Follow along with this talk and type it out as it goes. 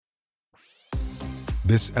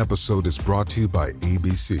This episode is brought to you by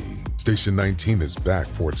ABC. Station 19 is back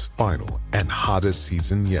for its final and hottest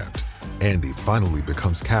season yet. Andy finally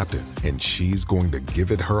becomes captain, and she's going to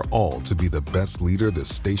give it her all to be the best leader the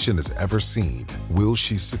station has ever seen. Will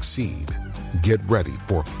she succeed? Get ready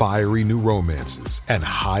for fiery new romances and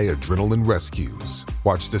high adrenaline rescues.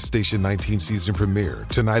 Watch the Station 19 season premiere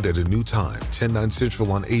tonight at a new time, 10/9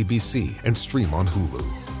 Central on ABC, and stream on Hulu.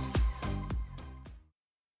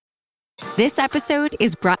 This episode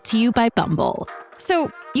is brought to you by Bumble.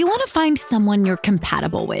 So, you want to find someone you're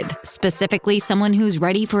compatible with, specifically someone who's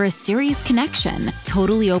ready for a serious connection,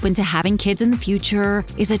 totally open to having kids in the future,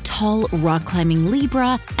 is a tall, rock-climbing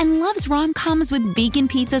Libra, and loves rom-coms with vegan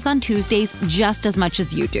pizzas on Tuesdays just as much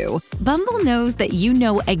as you do. Bumble knows that you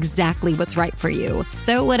know exactly what's right for you.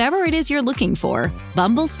 So whatever it is you're looking for,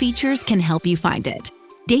 Bumble's features can help you find it.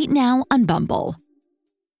 Date now on Bumble.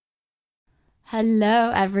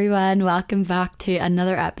 Hello everyone, welcome back to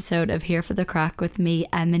another episode of Here for the Crack with me,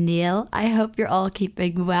 Emma Neal. I hope you're all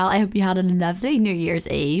keeping well. I hope you had a lovely New Year's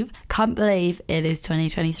Eve. Can't believe it is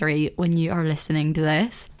 2023 when you are listening to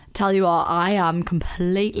this. Tell you what, I am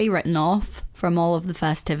completely written off from all of the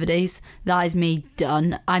festivities. That is me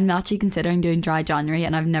done. I'm actually considering doing dry January,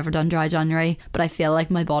 and I've never done dry January, but I feel like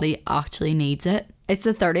my body actually needs it. It's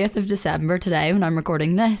the 30th of December today when I'm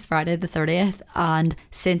recording this, Friday the 30th, and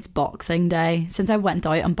since Boxing Day, since I went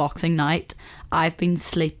out on Boxing night, I've been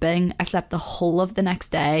sleeping. I slept the whole of the next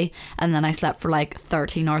day, and then I slept for like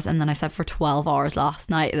 13 hours, and then I slept for 12 hours last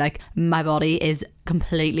night. Like, my body is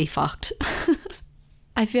completely fucked.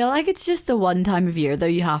 I feel like it's just the one time of year though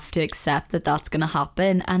you have to accept that that's going to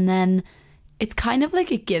happen, and then it's kind of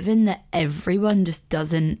like a given that everyone just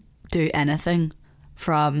doesn't do anything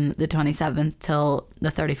from the 27th till the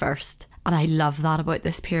 31st. And I love that about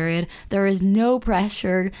this period. There is no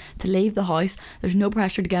pressure to leave the house. There's no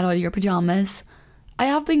pressure to get out of your pyjamas. I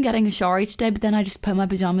have been getting a shower each day, but then I just put my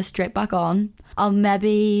pyjamas straight back on. I'll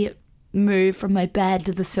maybe move from my bed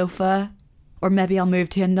to the sofa, or maybe I'll move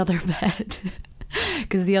to another bed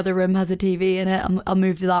because the other room has a TV in it. I'll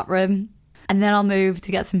move to that room, and then I'll move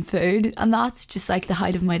to get some food, and that's just like the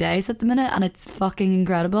height of my days at the minute, and it's fucking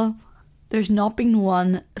incredible. There's not been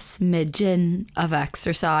one smidgen of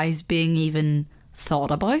exercise being even thought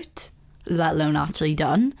about, let alone actually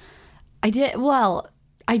done. I did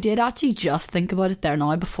actually just think about it there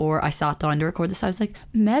now before I sat down to record this. I was like,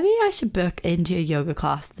 maybe I should book into a yoga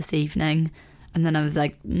class this evening. And then I was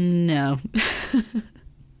like, no.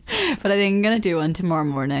 But I think I'm going to do one tomorrow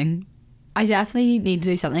morning. I definitely need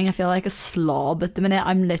to do something. I feel like a slob at the minute.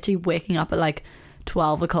 I'm literally waking up at like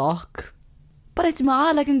 12 o'clock. But it's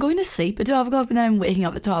mad, like I'm going to sleep at 12 o'clock, but then I'm waking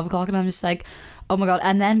up at 12 o'clock and I'm just like, oh my God.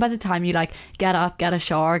 And then by the time you like get up, get a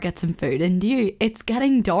shower, get some food into you, it's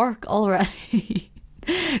getting dark already.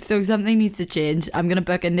 So something needs to change. I'm going to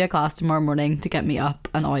book into a class tomorrow morning to get me up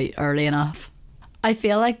and out early enough. I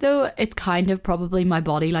feel like though it's kind of probably my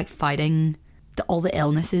body like fighting all the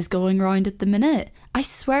illnesses going around at the minute. I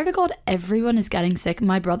swear to God, everyone is getting sick.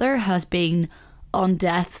 My brother has been on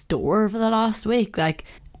death's door for the last week. Like,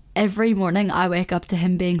 every morning I wake up to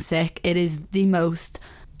him being sick. It is the most,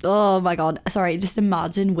 oh my God, sorry, just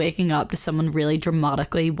imagine waking up to someone really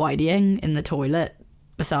dramatically whining in the toilet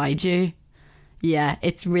beside you. Yeah,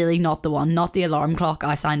 it's really not the one, not the alarm clock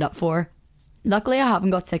I signed up for. Luckily I haven't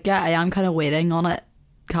got sick yet. I am kind of waiting on it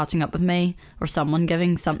catching up with me, or someone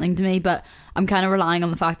giving something to me, but I'm kind of relying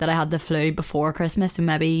on the fact that I had the flu before Christmas, and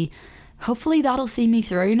maybe hopefully that'll see me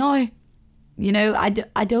through now. You know,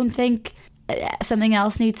 I don't think something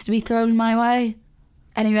else needs to be thrown my way.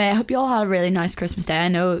 Anyway, I hope you all had a really nice Christmas day. I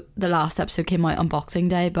know the last episode came out on Boxing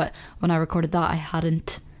Day, but when I recorded that I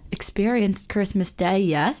hadn't experienced Christmas Day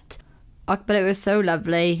yet. But it was so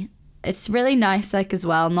lovely. It's really nice, like, as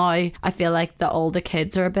well now I feel like that all the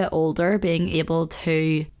kids are a bit older, being able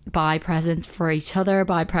to buy presents for each other,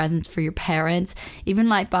 buy presents for your parents, even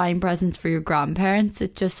like buying presents for your grandparents.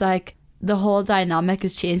 It's just like the whole dynamic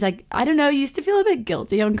has changed. Like, I don't know, I used to feel a bit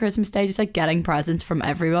guilty on Christmas Day, just like getting presents from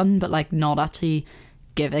everyone, but like not actually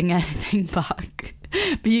giving anything back.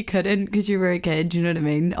 But you couldn't because you were a kid, you know what I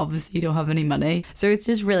mean? Obviously you don't have any money. So it's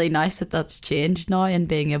just really nice that that's changed now and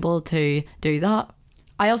being able to do that.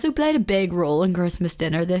 I also played a big role in Christmas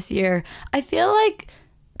dinner this year. I feel like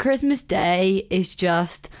Christmas Day is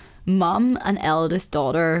just mum and eldest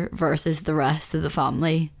daughter versus the rest of the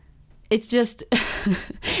family. It's just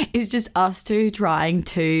it's just us two trying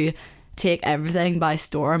to take everything by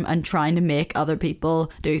storm and trying to make other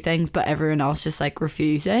people do things, but everyone else just like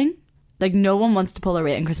refusing. Like, no one wants to pull their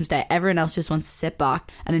weight on Christmas Day. Everyone else just wants to sit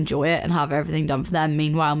back and enjoy it and have everything done for them.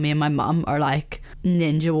 Meanwhile, me and my mum are like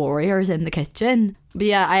ninja warriors in the kitchen. But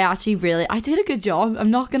yeah, I did a good job.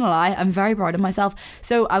 I'm not gonna lie. I'm very proud of myself.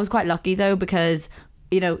 So I was quite lucky though, because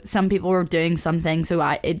some people were doing something, so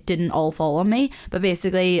it didn't all fall on me. But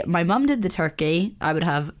basically, my mum did the turkey. I would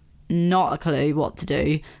have not a clue what to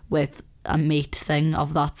do with a meat thing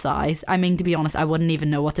of that size. I mean, to be honest, I wouldn't even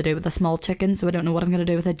know what to do with a small chicken, so I don't know what I'm going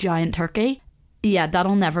to do with a giant turkey. Yeah,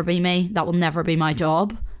 that'll never be me. That will never be my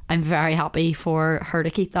job. I'm very happy for her to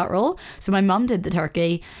keep that role. So my mum did the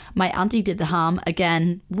turkey. My auntie did the ham.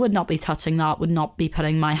 Again, would not be touching that, would not be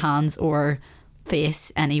putting my hands or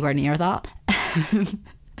face anywhere near that.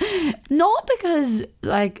 Not because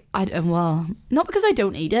not because I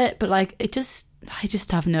don't eat it, but I just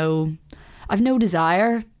have no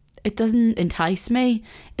desire. It doesn't entice me.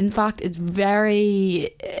 In fact, it's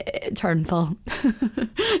very turnful.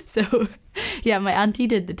 So yeah, my auntie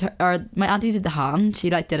did the ham. She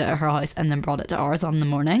did it at her house and then brought it to ours on the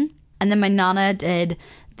morning. And then my nana did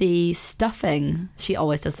the stuffing. She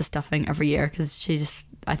always does the stuffing every year because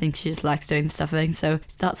I think she just likes doing the stuffing. So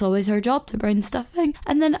that's always her job, to bring the stuffing.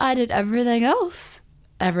 And then I did everything else.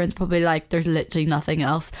 Everyone's probably like, there's literally nothing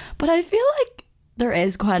else. But I feel like there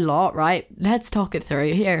is quite a lot, right? Let's talk it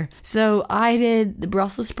through here. So I did the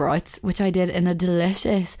Brussels sprouts, which I did in a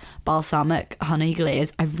delicious balsamic honey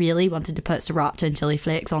glaze. I really wanted to put sriracha and chili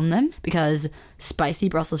flakes on them because spicy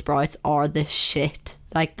Brussels sprouts are the shit.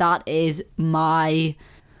 That is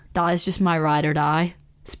just my ride or die.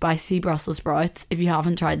 Spicy Brussels sprouts. If you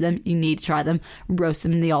haven't tried them, you need to try them. Roast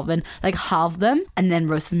them in the oven. Halve them and then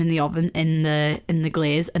roast them in the oven in the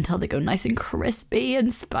glaze until they go nice and crispy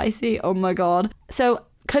and spicy. Oh my god. So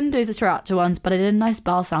couldn't do the sriracha ones, but I did a nice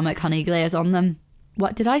balsamic honey glaze on them.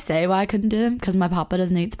 What did I say why I couldn't do them? Because my papa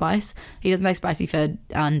doesn't eat spice. He doesn't like spicy food,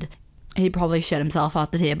 and he'd probably shit himself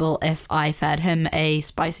at the table if I fed him a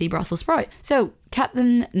spicy Brussels sprout. So kept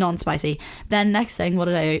them non-spicy. Then next thing, what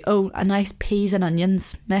did I do? Oh, a nice peas and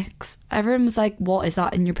onions mix. Everyone was like, what is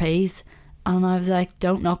that in your peas? And I was like,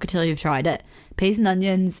 don't knock it till you've tried it. Peas and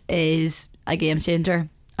onions is a game changer,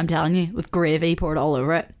 I'm telling you, with gravy poured all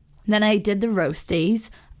over it. Then I did the roasties.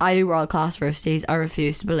 I do world class roasties. I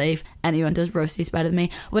refuse to believe anyone does roasties better than me.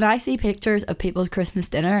 When I see pictures of people's Christmas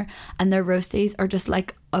dinner and their roasties are just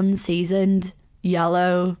unseasoned,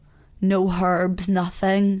 yellow, no herbs,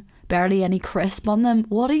 nothing, barely any crisp on them.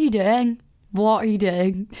 What are you doing? What are you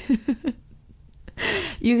doing?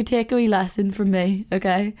 You could take a wee lesson from me,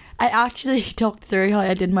 okay? I actually talked through how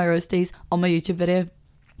I did my roasties on my YouTube video.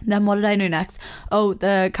 Then what did I do next? Oh,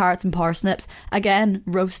 the carrots and parsnips. Again,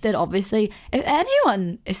 roasted, obviously. If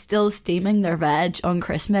anyone is still steaming their veg on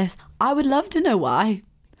Christmas, I would love to know why.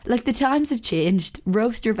 The times have changed.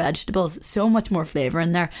 Roast your vegetables. So much more flavour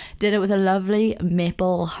in there. Did it with a lovely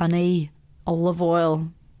maple, honey, olive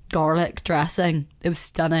oil, garlic dressing. It was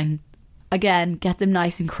stunning. Again, get them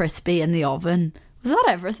nice and crispy in the oven. Was that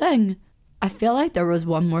everything? I feel like there was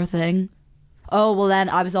one more thing. Oh, well then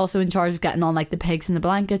I was also in charge of getting on the pigs in the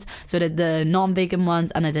blankets. So I did the non-vegan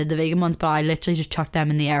ones and I did the vegan ones, but I literally just chucked them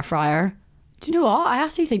in the air fryer. Do you know what? I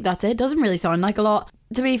actually think that's it. Doesn't really sound like a lot.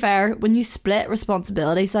 To be fair, when you split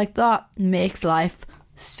responsibilities like that, makes life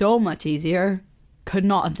so much easier. Could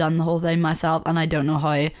not have done the whole thing myself, and I don't know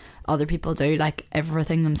how other people do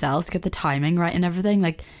everything themselves to get the timing right and everything.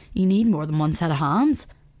 You need more than one set of hands.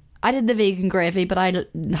 I did the vegan gravy, but I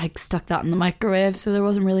stuck that in the microwave, so there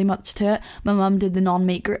wasn't really much to it. My mum did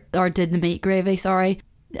the did the meat gravy, sorry.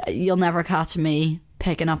 You'll never catch me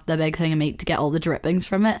picking up the big thing of meat to get all the drippings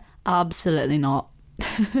from it. Absolutely not.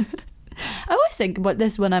 I always think about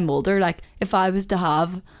this when I'm older, if I was to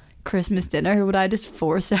have Christmas dinner, would I just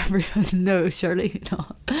force everyone? No, surely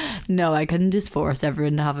not. No, I couldn't just force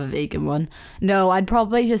everyone to have a vegan one. No, I'd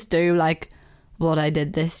probably just do what I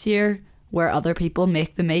did this year, where other people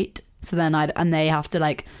make the meat, so then and they have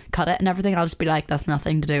to cut it and everything. I'll just be that's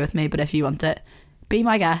nothing to do with me, but if you want it, be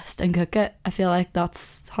my guest and cook it. I feel like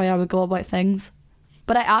that's how I would go about things.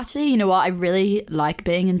 But I actually, you know what, I really like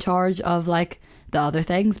being in charge of the other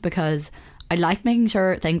things, because I like making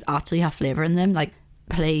sure things actually have flavour in them.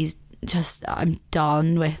 Please, just, I'm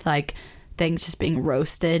done with things just being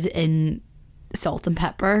roasted in salt and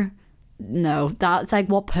pepper. No, that's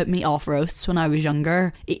what put me off roasts when I was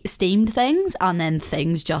younger. Steamed things and then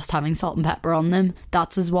things just having salt and pepper on them.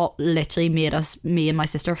 That was what literally made me and my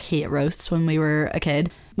sister hate roasts when we were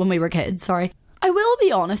kids, sorry. I will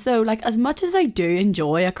be honest though, as much as I do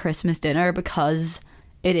enjoy a Christmas dinner because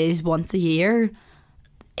it is once a year,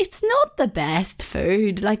 it's not the best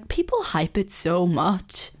food. People hype it so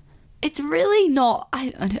much. It's really not.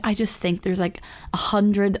 I just think there's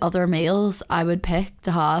 100 other meals I would pick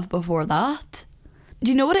to have before that.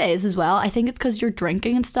 Do you know what it is as well? I think it's because you're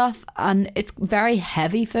drinking and stuff, and it's very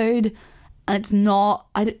heavy food, And it's not,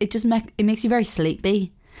 it makes you very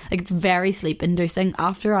sleepy. Like, it's very sleep inducing.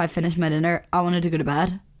 After I finished my dinner, I wanted to go to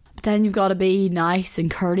bed. But then you've got to be nice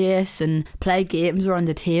and courteous and play games around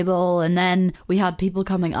the table. And then we had people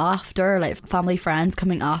coming after, like family friends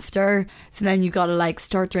coming after. So then you've got to like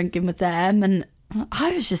start drinking with them. And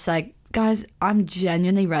I was just like, guys, I'm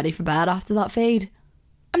genuinely ready for bed after that feed.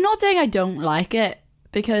 I'm not saying I don't like it,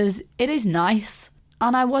 because it is nice.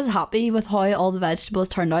 And I was happy with how all the vegetables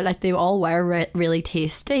turned out. Like, they all were really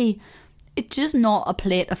tasty. It's just not a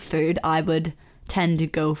plate of food I would tend to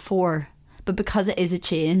go for. But because it is a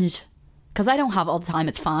change, because I don't have it all the time,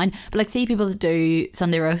 it's fine. But like, see people that do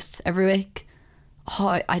Sunday roasts every week.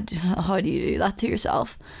 How do you do that to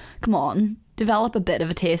yourself? Come on, develop a bit of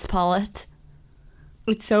a taste palette.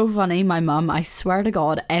 It's so funny. My mum, I swear to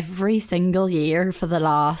God, every single year for the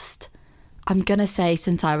last, I'm going to say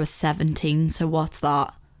since I was 17. So what's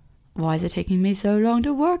that? Why is it taking me so long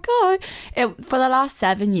to work out? For the last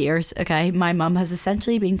 7 years, okay, my mum has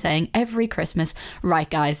essentially been saying every Christmas, right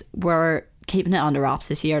guys, we're keeping it under wraps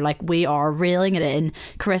this year. Like, we are reeling it in.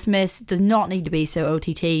 Christmas does not need to be so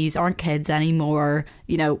OTTs, aren't kids anymore.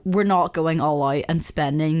 You know, we're not going all out and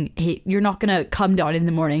spending. You're not going to come down in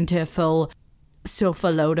the morning to a full sofa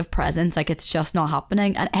load of presents. Like, it's just not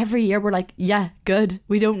happening. And every year we're like, yeah, good,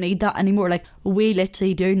 we don't need that anymore. Like, we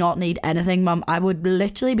literally do not need anything, mum. I would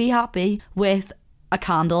literally be happy with a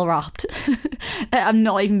candle wrapped. I'm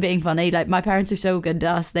not even being funny. Like, my parents are so good to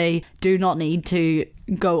us. They do not need to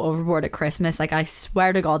go overboard at Christmas. Like, I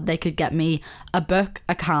swear to God, they could get me a book,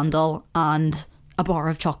 a candle and a bar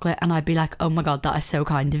of chocolate, and I'd be like, oh my God, that is so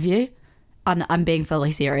kind of you. And I'm being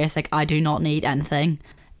fully serious. Like, I do not need anything,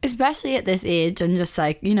 especially at this age, and just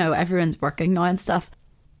like, you know, everyone's working now and stuff.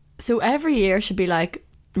 So every year should be like,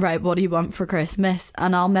 right, what do you want for Christmas?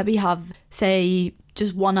 And I'll maybe have, say,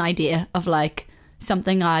 just one idea of like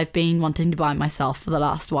something I've been wanting to buy myself for the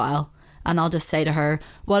last while. And I'll just say to her,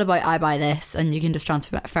 what about I buy this and you can just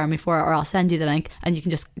transfer me for it, or I'll send you the link and you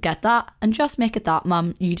can just get that and just make it that,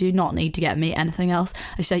 mum. You do not need to get me anything else.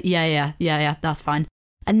 And she's like, yeah, that's fine.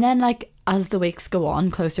 And then like, as the weeks go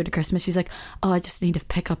on closer to Christmas, she's like, oh, I just need to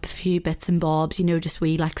pick up a few bits and bobs, you know, just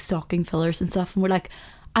wee like stocking fillers and stuff. And we're like,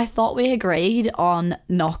 I thought we agreed on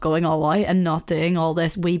not going all out and not doing all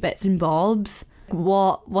this wee bits and bobs.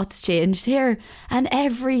 What's changed here? And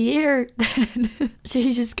every year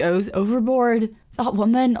she just goes overboard. That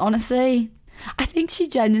woman, honestly, I think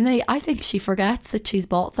she forgets that she's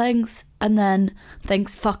bought things and then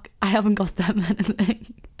thinks, fuck, I haven't got them anything.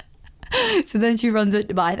 So then she runs out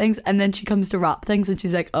to buy things, and then she comes to wrap things and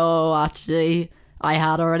she's like, oh, actually, I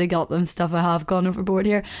had already got them stuff. I have gone overboard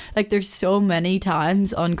here. Like, there's so many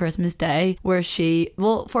times on Christmas Day where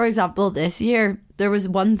for example, this year, there was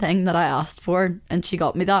one thing that I asked for and she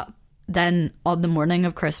got me that. Then on the morning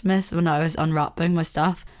of Christmas, when I was unwrapping my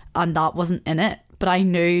stuff, and that wasn't in it, but I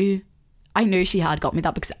knew she had got me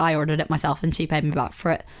that because I ordered it myself and she paid me back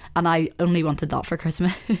for it, and I only wanted that for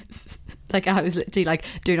Christmas. Like, I was literally like,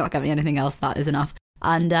 do not get me anything else, that is enough.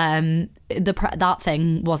 And that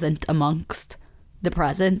thing wasn't amongst the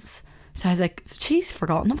presents, so I was like, she's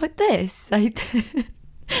forgotten about this. Like,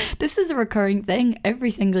 this is a recurring thing every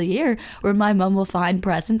single year where my mum will find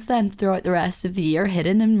presents then throughout the rest of the year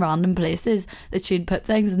hidden in random places that she'd put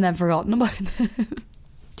things and then forgotten about them.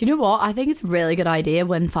 Do you know what? I think it's a really good idea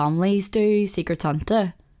when families do Secret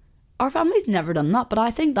Santa. Our family's never done that, but I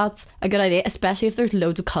think that's a good idea, especially if there's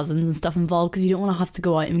loads of cousins and stuff involved, because you don't want to have to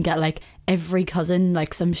go out and get like every cousin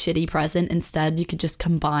like some shitty present. Instead, you could just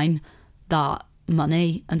combine that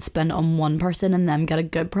money and spend it on one person and then get a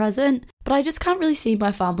good present. But I just can't really see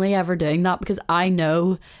my family ever doing that, because I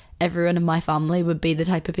know everyone in my family would be the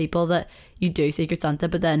type of people that you do Secret Santa,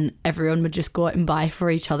 but then everyone would just go out and buy for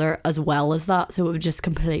each other as well as that, so it would just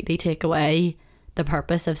completely take away the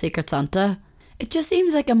purpose of Secret Santa. It just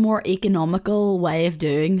seems like a more economical way of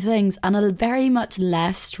doing things, and a very much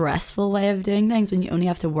less stressful way of doing things when you only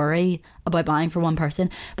have to worry about buying for one person.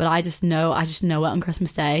 But I just know it on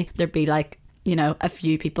Christmas Day, there'd be like, you know, a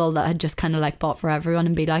few people that had just kind of like bought for everyone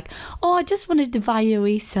and be like, oh, I just wanted to buy you a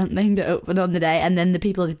wee something to open on the day. And then the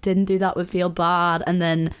people that didn't do that would feel bad. And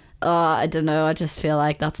then, I don't know, I just feel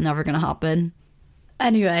like that's never going to happen.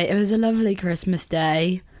 Anyway, it was a lovely Christmas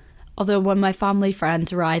Day. Although when my family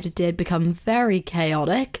friends arrived, it did become very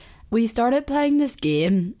chaotic. We started playing this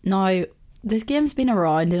game. Now, this game's been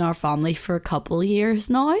around in our family for a couple years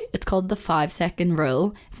now. It's called the 5-second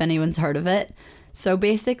rule, if anyone's heard of it. So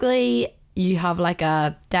basically, you have like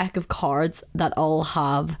a deck of cards that all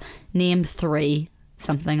have name 3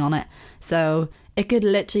 something on it. So it could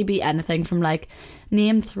literally be anything from like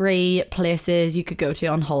Name 3 places you could go to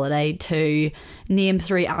on holiday. 2, name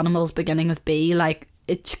 3 animals beginning with B. Like,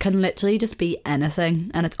 it can literally just be anything,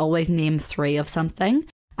 and it's always name 3 of something.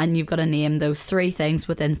 And you've got to name those 3 things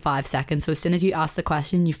within 5 seconds. So as soon as you ask the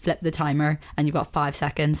question, you flip the timer and you've got 5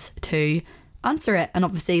 seconds to answer it. And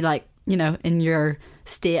obviously, like, you know, in your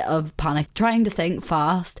state of panic, trying to think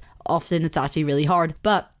fast, often it's actually really hard.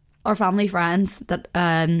 But our family friends, that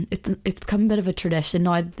it's become a bit of a tradition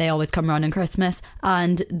now. They always come around on Christmas,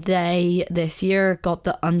 and they this year got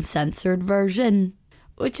the uncensored version,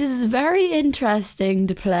 which is very interesting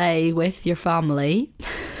to play with your family.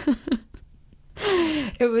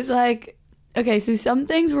 It was like, okay, so some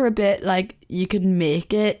things were a bit like you could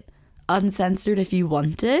make it uncensored if you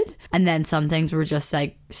wanted, and then some things were just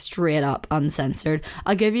like straight up uncensored.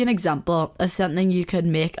 I'll give you an example of something you could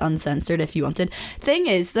make uncensored if you wanted. Thing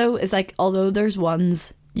is though, is like, although there's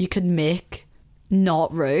ones you could make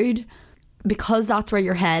not rude, because that's where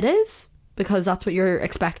your head is, because that's what you're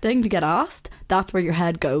expecting to get asked, that's where your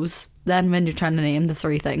head goes then when you're trying to name the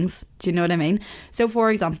 3 things. Do you know what I mean? So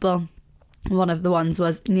for example, one of the ones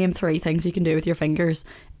was name 3 things you can do with your fingers.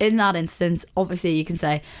 In that instance, obviously you can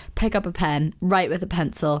say pick up a pen, write with a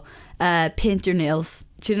pencil, paint your nails.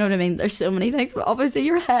 Do you know what I mean? There's so many things, but obviously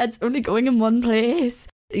your head's only going in one place.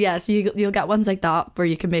 Yeah, so you'll get ones like that where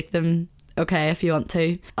you can make them okay if you want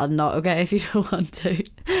to and not okay if you don't want to.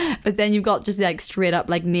 But then you've got just like straight up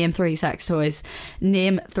like name 3 sex toys,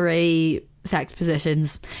 name 3 sex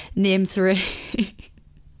positions, name 3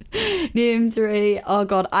 name 3, oh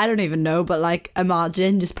god, I don't even know, but like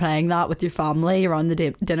imagine just playing that with your family around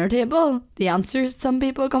the dinner table. The answers some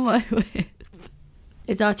people come out with.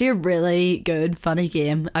 It's actually a really good, funny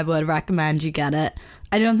game. I would recommend you get it.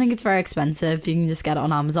 I don't think it's very expensive. You can just get it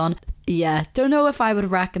on Amazon. Yeah, don't know if I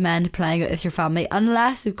would recommend playing it with your family,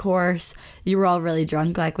 unless of course you were all really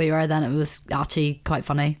drunk like we were. Then it was actually quite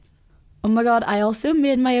funny. Oh my god, I also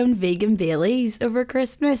made my own vegan Baileys over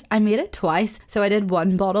Christmas. I made it twice. So I did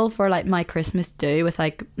one bottle for like my Christmas do with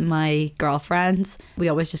like my girlfriends. We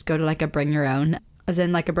always just go to like a bring your own, as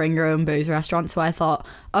in like a bring your own booze restaurant. So I thought,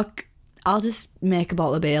 okay, I'll just make a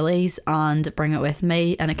bottle of Baileys and bring it with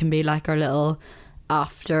me, and it can be like our little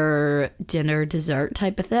after dinner dessert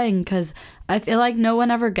type of thing. Because I feel like no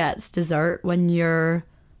one ever gets dessert when you're,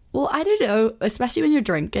 well, I don't know, especially when you're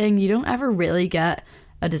drinking, you don't ever really get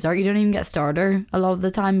a dessert. You don't even get starter a lot of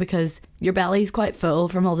the time because your belly's quite full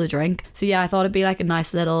from all the drink. So yeah, I thought it'd be like a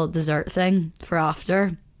nice little dessert thing for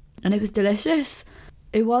after, and it was delicious.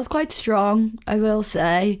 It was quite strong, I will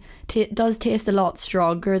say. It does taste a lot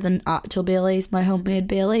stronger than actual Baileys, my homemade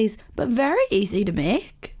Baileys, but very easy to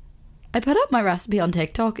make. I put up my recipe on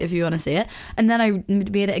TikTok if you want to see it, and then I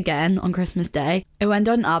made it again on Christmas Day. It went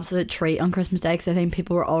on an absolute treat on Christmas Day because I think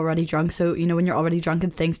people were already drunk, so you know when you're already drunk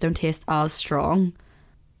and things don't taste as strong,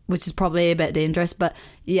 which is probably a bit dangerous, but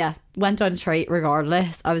yeah, went on a treat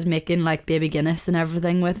regardless. I was making like baby Guinness and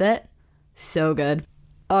everything with it. So good.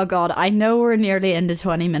 Oh god, I know we're nearly into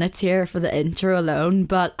 20 minutes here for the intro alone,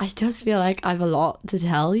 but I just feel like I have a lot to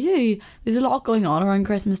tell you. There's a lot going on around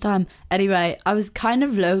Christmas time. Anyway, I was kind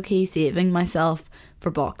of low-key saving myself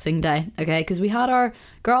for Boxing Day, okay? Because we had our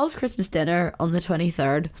girls' Christmas dinner on the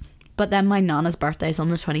 23rd. But then my nana's birthday's on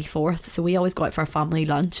the 24th, so we always go out for a family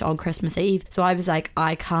lunch on Christmas Eve. So I was like,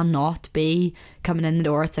 I cannot be coming in the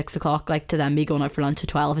door at 6 o'clock, like to then be going out for lunch at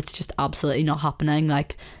 12. It's just absolutely not happening.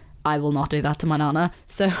 Like, I will not do that to my nana.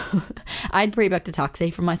 So I'd pre-booked a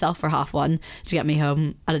taxi for myself for 1:30 to get me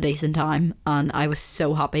home at a decent time, and I was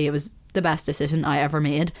so happy. It was the best decision I ever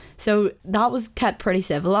made. So that was kept pretty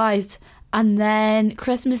civilised. And then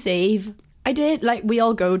Christmas Eve, I did, like, we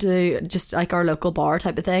all go to just like our local bar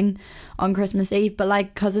type of thing on Christmas Eve, but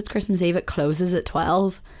like, because it's Christmas Eve, it closes at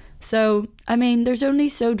 12. So I mean, there's only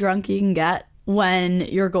so drunk you can get when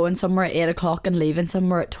you're going somewhere at 8 o'clock and leaving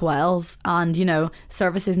somewhere at 12, and you know,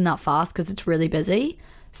 service isn't that fast because it's really busy.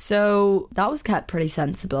 So that was kept pretty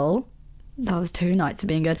sensible. That was 2 nights of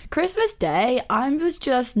being good. Christmas Day, I was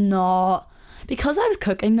just not, because I was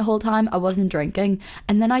cooking the whole time, I wasn't drinking,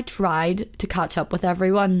 and then I tried to catch up with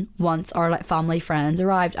everyone once our like family friends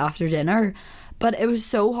arrived after dinner, but it was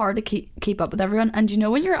so hard to keep up with everyone. And you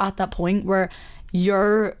know when you're at that point where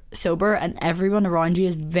you're sober and everyone around you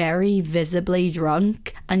is very visibly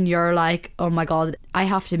drunk, and you're like, oh my god, I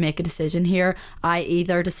have to make a decision here. I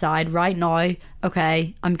either decide right now,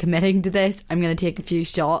 okay, I'm committing to this, I'm going to take a few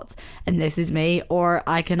shots and this is me, or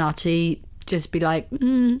I can actually just be like,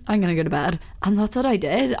 I'm gonna go to bed. And that's what I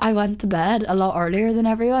did. I went to bed a lot earlier than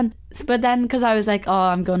everyone. But then, because I was like, oh,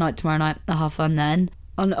 I'm going out tomorrow night, I'll have fun then.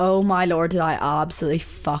 And oh my lord, did I absolutely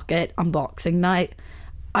fuck it on Boxing Night.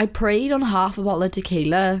 I preyed on half a bottle of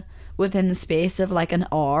tequila within the space of like an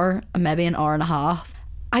hour, maybe an hour and a half.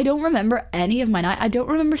 I don't remember any of my night. I don't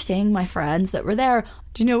remember seeing my friends that were there.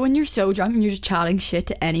 Do you know when you're so drunk and you're just chatting shit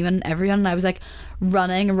to anyone and everyone? And I was like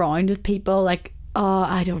running around with people like, oh,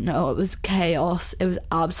 I don't know. It was chaos. It was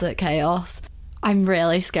absolute chaos. I'm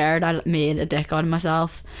really scared I made a dick out of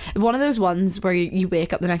myself. One of those ones where you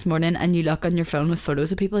wake up the next morning and you look on your phone with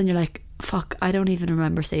photos of people and you're like, fuck, I don't even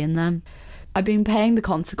remember seeing them. I've been paying the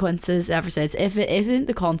consequences ever since. If it isn't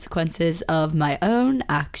the consequences of my own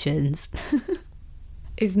actions.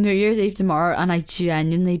 It's New Year's Eve tomorrow and I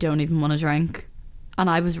genuinely don't even want to drink. And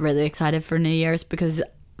I was really excited for New Year's because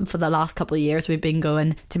for the last couple of years we've been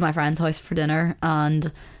going to my friend's house for dinner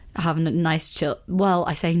and having a nice chill, well,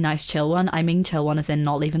 I say nice chill one, I mean chill one as in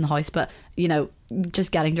not leaving the house, but you know,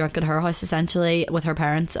 just getting drunk at her house essentially with her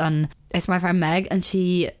parents. And it's my friend Meg and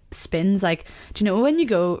she spins like, do you know when you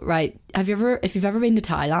go, right, if you've ever been to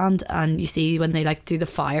Thailand and you see when they like do the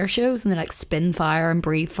fire shows and they like spin fire and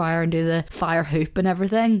breathe fire and do the fire hoop and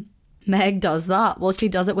everything, Meg does that. Well, she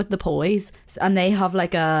does it with the poise and they have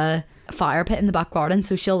like a fire pit in the back garden,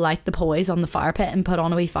 so she'll light the poise on the fire pit and put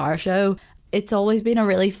on a wee fire show. It's always been a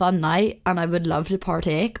really fun night and I would love to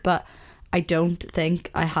partake, but I don't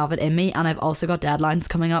think I have it in me. And I've also got deadlines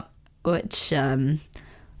coming up which I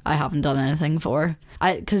haven't done anything for.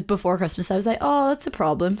 Because before Christmas I was like, oh, that's a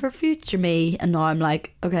problem for future me, and now I'm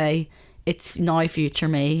like, okay, it's now future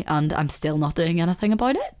me and I'm still not doing anything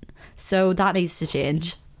about it, so that needs to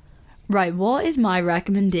change. Right, what is my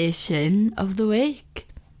recommendation of the week?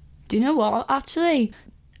 Do you know what, actually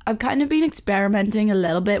I've kind of been experimenting a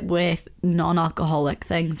little bit with non-alcoholic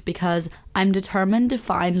things because I'm determined to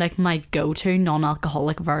find like my go-to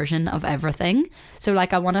non-alcoholic version of everything. So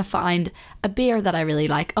like I want to find a beer that I really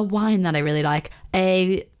like, a wine that I really like,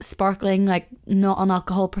 a sparkling like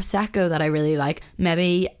non-alcohol Prosecco that I really like,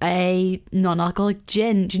 maybe a non-alcoholic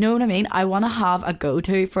gin. Do you know what I mean? I want to have a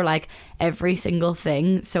go-to for like every single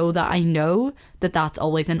thing so that I know that that's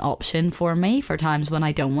always an option for me for times when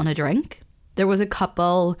I don't want to drink. There was a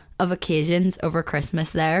couple of occasions over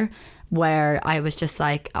Christmas there where I was just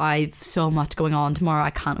like, I've so much going on tomorrow, I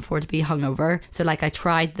can't afford to be hungover. So like I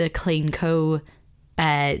tried the Clean Co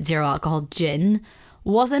zero alcohol gin.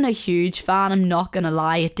 Wasn't a huge fan, I'm not gonna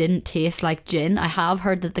lie, it didn't taste like gin. I have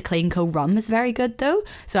heard that the Clean Co rum is very good though,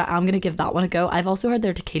 so I'm gonna give that one a go. I've also heard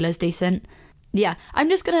their tequila is decent. Yeah, I'm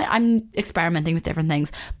experimenting with different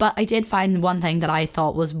things, but I did find one thing that I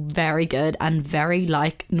thought was very good and very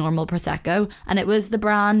like normal Prosecco, and it was the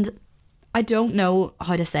brand, I don't know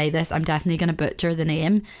how to say this, I'm definitely going to butcher the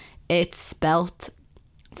name. It's spelt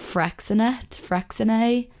Freixenet,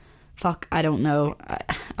 fuck, I don't know,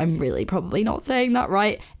 I'm really probably not saying that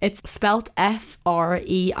right. It's spelt Freixenet.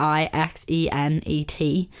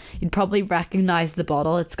 You'd probably recognise the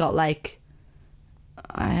bottle, it's got like,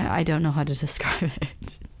 I don't know how to describe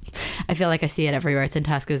it. I feel like I see it everywhere. It's in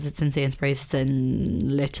Tesco's, it's in Sainsbury's, it's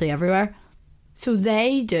in literally everywhere. So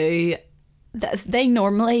they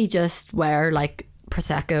normally just wear like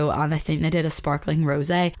Prosecco, and I think they did a sparkling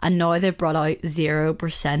rosé, and now they've brought out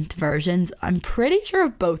 0% versions. I'm pretty sure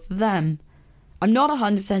of both of them. I'm not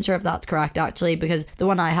 100% sure if that's correct actually, because the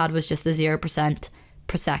one I had was just the 0%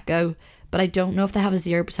 Prosecco, but I don't know if they have a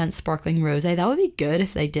 0% sparkling rosé. That would be good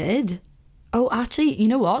if they did. Oh, actually, you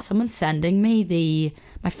know what? Someone's sending me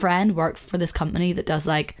my friend works for this company that does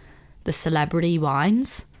like the celebrity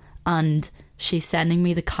wines, and she's sending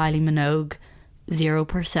me the Kylie Minogue 0%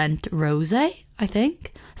 rosé, I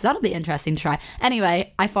think. So that'll be interesting to try.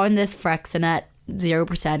 Anyway, I found this Freixenet 0%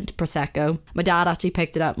 Prosecco. My dad actually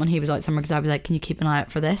picked it up when he was out somewhere because I was like, can you keep an eye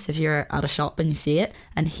out for this if you're at a shop and you see it?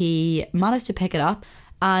 And he managed to pick it up.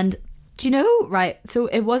 And do you know, right, so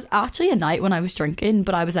it was actually a night when I was drinking,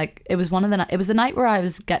 but I was like, it was the night where I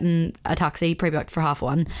was getting a taxi pre-booked for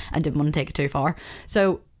 1:30 and didn't want to take it too far.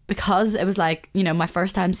 So because it was like, you know, my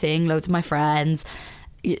first time seeing loads of my friends,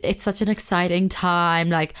 it's such an exciting time,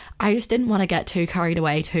 like I just didn't want to get too carried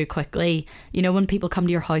away too quickly. You know, when people come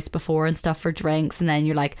to your house before and stuff for drinks, and then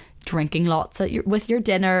you're like drinking lots with your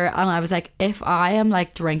dinner, and I was like, if I am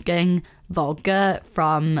like drinking vodka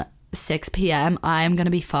from 6 p.m, I am gonna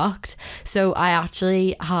be fucked. So I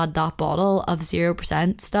actually had that bottle of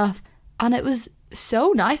 0% stuff, and it was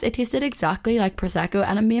so nice. It tasted exactly like Prosecco,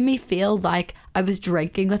 and it made me feel like I was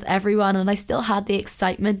drinking with everyone, and I still had the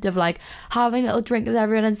excitement of like having a little drink with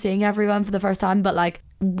everyone and seeing everyone for the first time, but like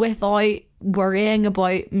without worrying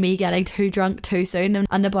about me getting too drunk too soon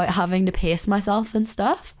and about having to pace myself and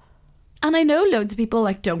stuff. And I know loads of people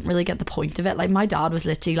like don't really get the point of it. Like my dad was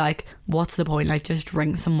literally like, what's the point, like just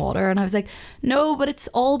drink some water? And I was like, no, but it's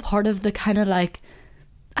all part of the kind of like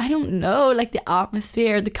I don't know, like the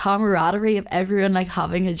atmosphere, the camaraderie of everyone like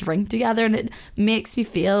having a drink together, and it makes you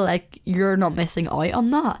feel like you're not missing out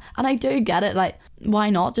on that. And I do get it, like why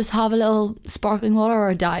not just have a little sparkling water or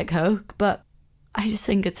a Diet Coke? But I just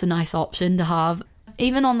think it's a nice option to have.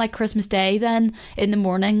 Even on like Christmas Day then, in the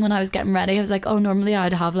morning when I was getting ready, I was like, oh, normally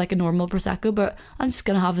I'd have like a normal Prosecco, but I'm just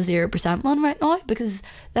going to have a 0% one right now, because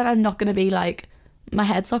then I'm not going to be like, my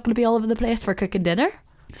head's not going to be all over the place for cooking dinner.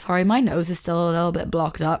 Sorry, my nose is still a little bit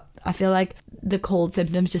blocked up. I feel like the cold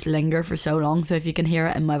symptoms just linger for so long, so if you can hear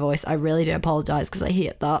it in my voice, I really do apologise, because I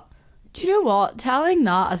hate that. Do you know what? Telling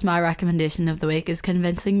that as my recommendation of the week is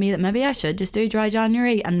convincing me that maybe I should just do Dry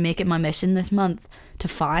January and make it my mission this month to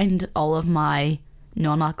find all of my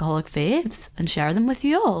non-alcoholic faves and share them with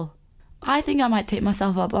you all. I think I might take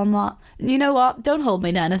myself up on that. You know what? Don't hold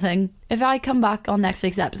me to anything. If I come back on next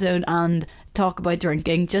week's episode and talk about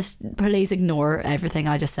drinking, just please ignore everything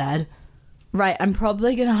I just said. Right, I'm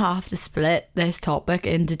probably going to have to split this topic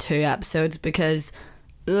into 2 episodes, because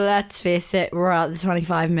let's face it, we're at the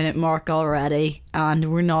 25-minute mark already and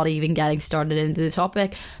we're not even getting started into the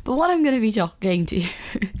topic. But what I'm going to be talking to you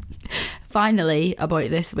finally about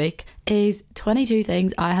this week is 22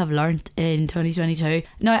 things I have learnt in 2022.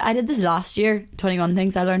 Now, I did this last year, 21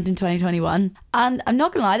 things I learnt in 2021, and I'm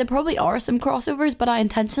not gonna lie, there probably are some crossovers, but I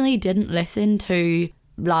intentionally didn't listen to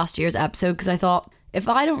last year's episode because I thought, if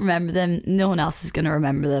I don't remember them, no one else is gonna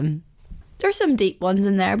remember them. There's some deep ones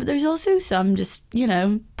in there, but there's also some just, you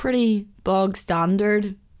know, pretty bog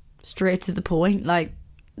standard, straight to the point, like,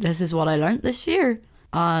 this is what I learnt this year.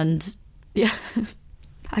 And yeah,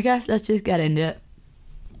 I guess let's just get into it.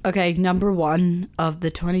 Okay, number 1 of the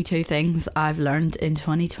 22 things I've learned in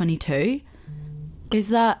 2022 is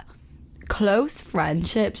that close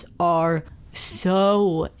friendships are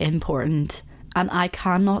so important, and I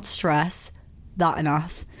cannot stress that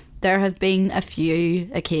enough. There have been a few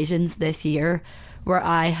occasions this year where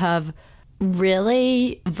I have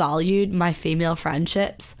really valued my female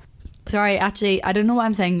friendships. Sorry, actually, I don't know what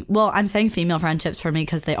I'm saying. Well, I'm saying female friendships for me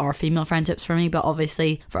because they are female friendships for me, but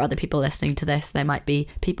obviously for other people listening to this, they might be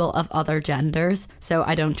people of other genders. So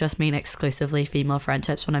I don't just mean exclusively female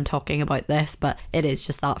friendships when I'm talking about this, but it is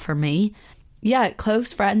just that for me. Yeah,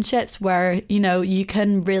 close friendships where, you know, you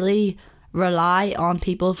can really rely on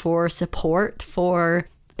people for support, for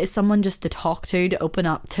someone just to talk to open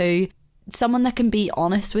up to, someone that can be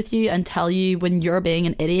honest with you and tell you when you're being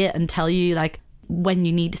an idiot and tell you like when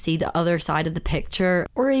you need to see the other side of the picture,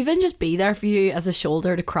 or even just be there for you as a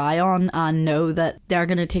shoulder to cry on and know that they're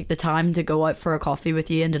going to take the time to go out for a coffee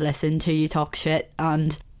with you and to listen to you talk shit,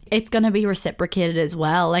 and it's going to be reciprocated as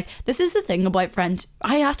well. Like, this is the thing about friends.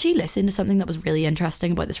 I actually listened to something that was really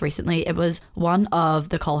interesting about this recently. It was one of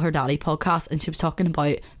the Call Her Daddy podcasts, and she was talking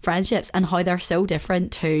about friendships and how they're so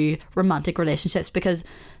different to romantic relationships, because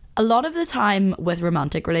a lot of the time with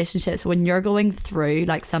romantic relationships, when you're going through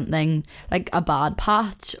like something like a bad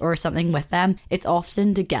patch or something with them, it's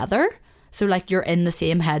often together. So like you're in the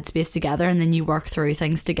same headspace together, and then you work through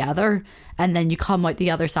things together, and then you come out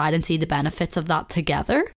the other side and see the benefits of that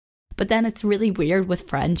together. But then it's really weird with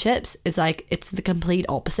friendships, is like it's the complete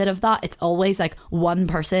opposite of that. It's always like one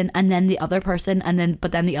person and then the other person, and then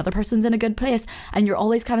but then the other person's in a good place, and you're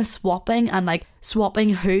always kind of swapping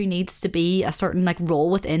who needs to be a certain like role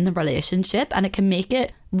within the relationship, and it can make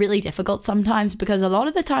it really difficult sometimes, because a lot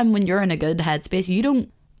of the time when you're in a good headspace,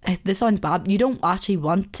 this sounds bad, you don't actually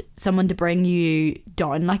want someone to bring you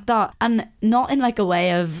down like that, and not in like a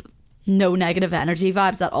way of no negative energy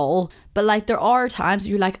vibes at all, but like there are times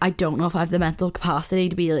you're like, I don't know if I have the mental capacity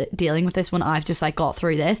to be dealing with this when I've just like got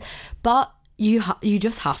through this. But you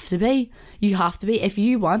just have to be. You have to be. If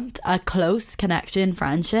you want a close connection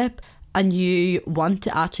friendship and you want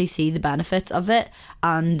to actually see the benefits of it,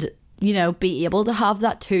 and you know, be able to have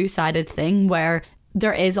that two-sided thing where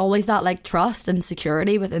there is always that like trust and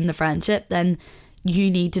security within the friendship, then you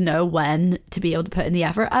need to know when to be able to put in the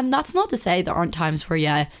effort. And that's not to say there aren't times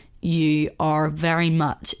where you are very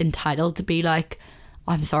much entitled to be like,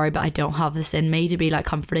 I'm sorry, but I don't have this in me to be like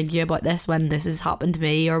comforting you about this when this has happened to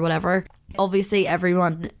me or whatever. Obviously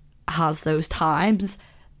everyone has those times,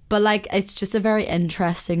 but like it's just a very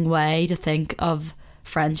interesting way to think of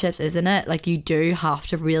friendships, isn't it? Like you do have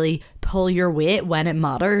to really pull your weight when it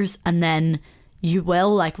matters, and then you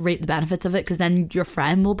will like reap the benefits of it, because then your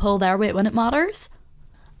friend will pull their weight when it matters.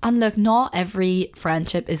 And look, not every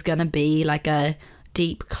friendship is gonna be like a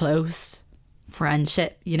deep, close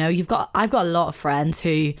friendship. You know, I've got a lot of friends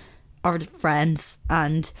who are friends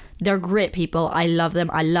and they're great people. I love them.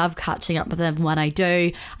 I love catching up with them when I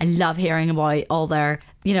do. I love hearing about all their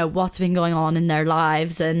you know, what's been going on in their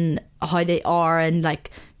lives and how they are, and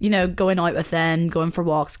like, you know, going out with them, going for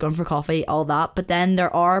walks, going for coffee, all that. But then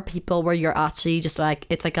there are people where you're actually just like,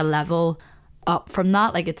 it's like a level up from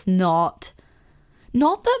that. Like, it's not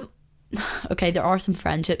that, okay, there are some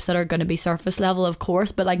friendships that are going to be surface level, of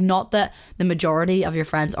course, but like, not that the majority of your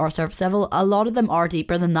friends are surface level. A lot of them are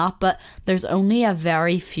deeper than that, but there's only a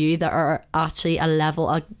very few that are actually a level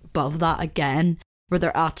above that again, where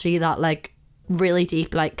they're actually that like really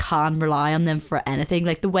deep, like can rely on them for anything,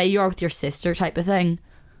 like the way you are with your sister type of thing.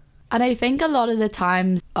 And I think a lot of the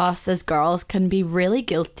times us as girls can be really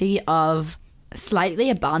guilty of slightly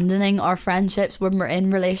abandoning our friendships when we're in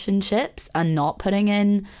relationships and not putting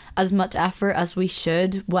in as much effort as we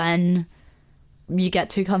should when you get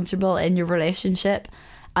too comfortable in your relationship.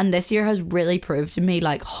 And this year has really proved to me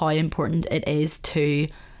like how important it is to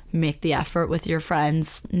make the effort with your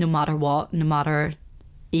friends, no matter what, no matter,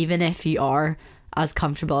 even if you are as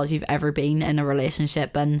comfortable as you've ever been in a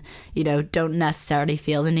relationship and, you know, don't necessarily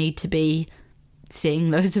feel the need to be seeing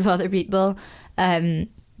loads of other people.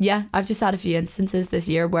 Yeah, I've just had a few instances this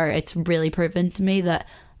year where it's really proven to me that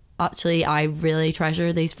actually I really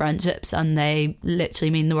treasure these friendships and they literally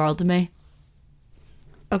mean the world to me.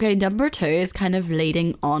 Okay, number 2 is kind of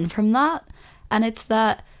leading on from that, and it's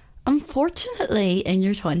that unfortunately in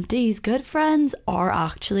your 20s, good friends are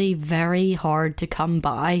actually very hard to come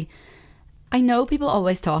by. I know people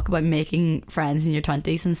always talk about making friends in your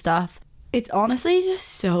 20s and stuff. It's honestly just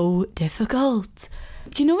so difficult.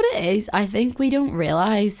 Do you know what it is? I think we don't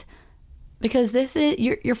realise, because this is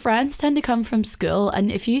your friends tend to come from school,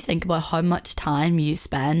 and if you think about how much time you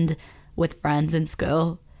spend with friends in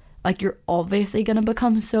school, like, you're obviously going to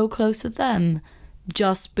become so close with them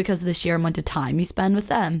just because of the sheer amount of time you spend with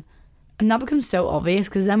them. And that becomes so obvious,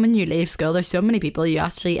 because then when you leave school, there's so many people you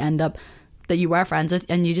actually end up that you were friends with,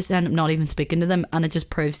 and you just end up not even speaking to them, and it just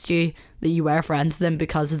proves to you that you were friends with them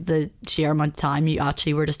because of the sheer amount of time you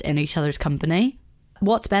actually were just in each other's company.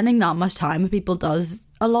 What spending that much time with people does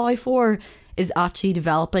allow for is actually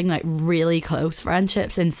developing like really close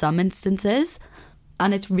friendships in some instances.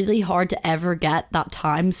 And it's really hard to ever get that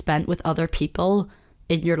time spent with other people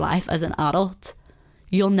in your life as an adult.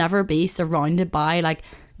 You'll never be surrounded by like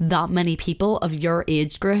that many people of your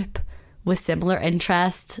age group with similar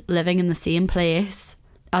interests living in the same place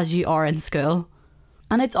as you are in school.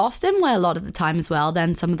 And it's often why a lot of the time as well,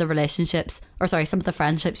 then some of the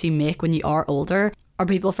friendships you make when you are older are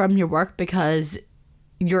people from your work, because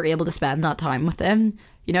you're able to spend that time with them.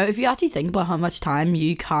 You know, if you actually think about how much time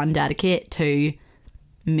you can dedicate to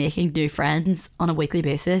making new friends on a weekly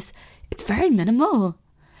basis, it's very minimal.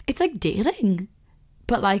 It's like dating,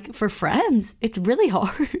 but like for friends, it's really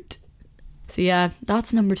hard. So yeah,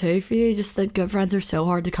 that's number 2 for you. Just that good friends are so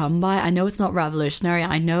hard to come by. I know it's not revolutionary.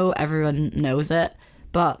 I know everyone knows it,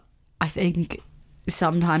 but I think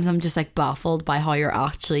sometimes I'm just like baffled by how you're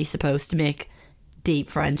actually supposed to make deep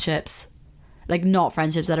friendships. Like, not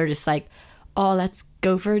friendships that are just like, oh, let's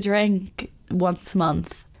go for a drink once a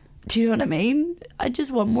month. Do you know what I mean? I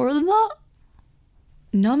just want more than that.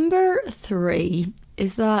 Number 3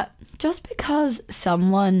 is that just because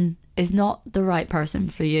someone is not the right person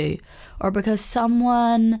for you, or because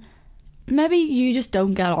maybe you just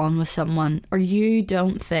don't get on with someone, or you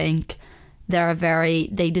don't think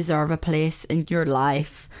they deserve a place in your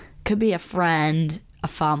life. Could be a friend, a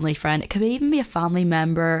family friend. It could even be a family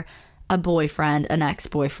member, a boyfriend, an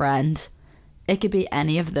ex-boyfriend. It could be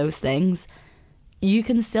any of those things. You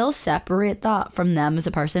can still separate that from them as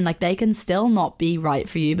a person. Like, they can still not be right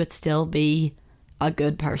for you, but still be a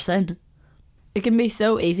good person. It can be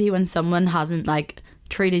so easy when someone hasn't like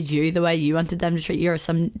treated you the way you wanted them to treat you, or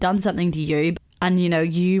done something to you, and you know,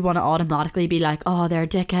 you want to automatically be like, oh, they're a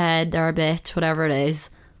dickhead, they're a bitch, whatever it is.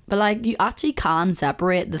 But like, you actually can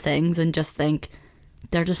separate the things and just think,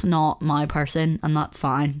 they're just not my person, and that's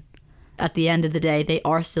fine. At the end of the day, they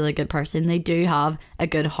are still a good person. They do have a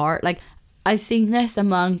good heart. Like, I've seen this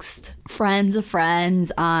amongst friends of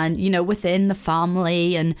friends, and you know, within the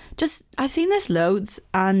family, and just I've seen this loads.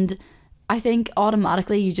 And I think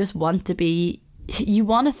automatically you just want to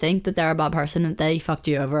think that they're a bad person, that they fucked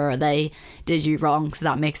you over, or they did you wrong, so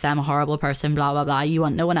that makes them a horrible person, blah blah blah. You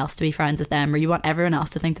want no one else to be friends with them, or you want everyone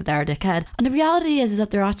else to think that they're a dickhead. And the reality is that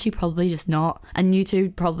they're actually probably just not. And you two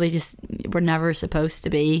probably just were never supposed to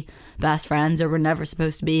be best friends, or were never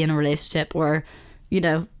supposed to be in a relationship, or you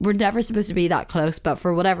know, we're never supposed to be that close, but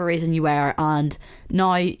for whatever reason you were, and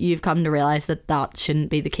now you've come to realise that that shouldn't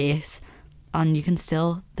be the case, and you can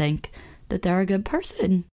still think that they're a good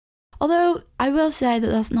person. Although I will say that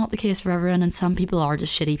that's not the case for everyone, and some people are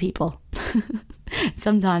just shitty people.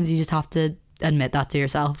 Sometimes you just have to admit that to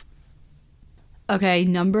yourself. Okay,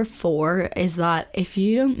 number 4 is that if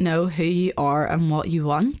you don't know who you are and what you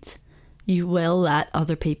want, you will let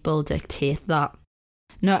other people dictate that.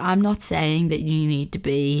 Now, I'm not saying that you need to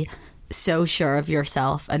be so sure of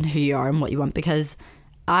yourself and who you are and what you want, because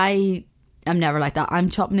I am never like that. I'm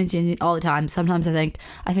chopping and changing all the time. Sometimes I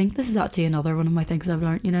think this is actually another one of my things I've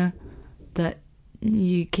learned, you know, that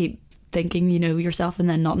you keep thinking you know yourself and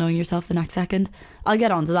then not knowing yourself the next second. I'll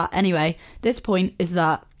get on to that. Anyway, this point is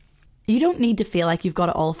that you don't need to feel like you've got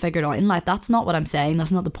it all figured out in life. That's not what I'm saying.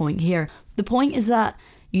 That's not the point here. The point is that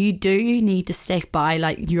you do need to stick by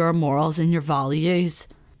like your morals and your values,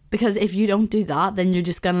 because if you don't do that, then you're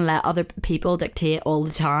just going to let other people dictate all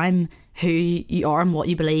the time who you are and what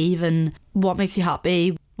you believe and what makes you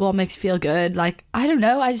happy, what makes you feel good. Like, I don't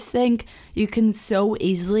know, I just think you can so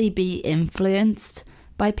easily be influenced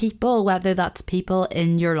by people, whether that's people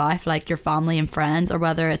in your life like your family and friends, or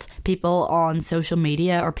whether it's people on social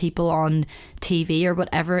media or people on TV or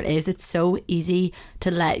whatever it is. It's so easy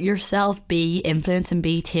to let yourself be influenced and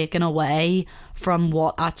be taken away from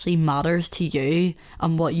what actually matters to you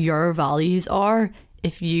and what your values are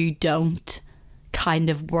if you don't kind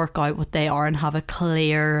of work out what they are and have a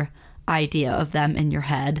clear idea of them in your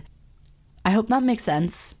head. I hope that makes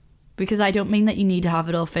sense, because I don't mean that you need to have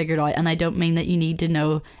it all figured out, and I don't mean that you need to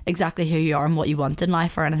know exactly who you are and what you want in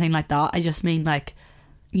life or anything like that. I just mean like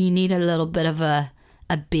you need a little bit of a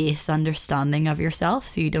base understanding of yourself,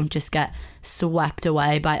 so you don't just get swept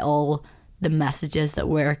away by all the messages that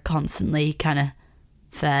we're constantly kind of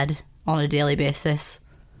fed on a daily basis.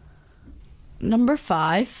 Number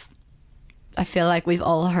 5, I feel like we've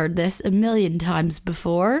all heard this a million times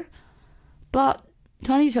before, but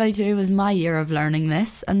 2022 was my year of learning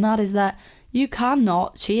this, and that is that you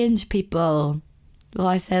cannot change people. Will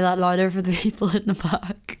I say that louder for the people in the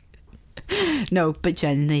back? No, but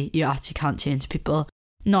genuinely, you actually can't change people.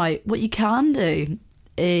 Now, what you can do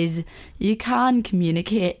is you can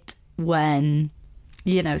communicate when,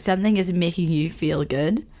 you know, something isn't making you feel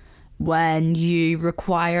good, when you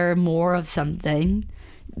require more of something.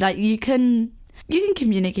 Like, you can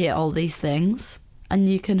communicate all these things, and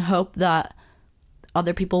you can hope that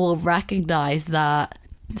other people will recognize that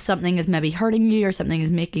something is maybe hurting you or something is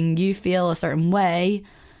making you feel a certain way,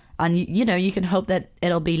 and you know, you can hope that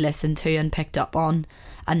it'll be listened to and picked up on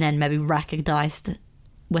and then maybe recognized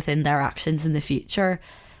within their actions in the future.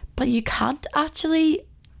 But you can't actually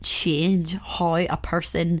change how a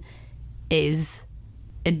person is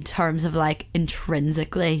in terms of like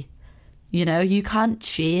intrinsically, you know, you can't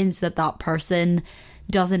change that person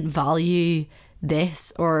doesn't value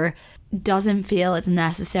this or doesn't feel it's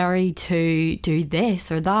necessary to do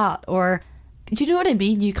this or that, or do you know what I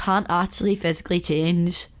mean? You can't actually physically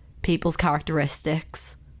change people's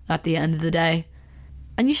characteristics at the end of the day,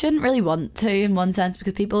 and you shouldn't really want to in one sense,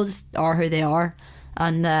 because people just are who they are,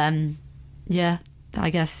 and yeah, I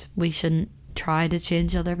guess we shouldn't try to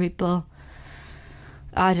change other people.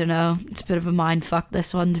 I don't know, it's a bit of a mind fuck,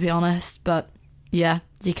 this one, to be honest, but yeah,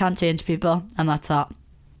 you can't change people, and that's that.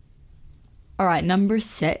 Alright, number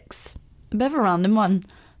 6. A bit of a random one,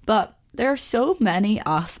 but there are so many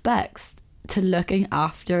aspects to looking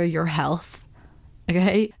after your health,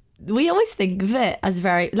 okay? We always think of it as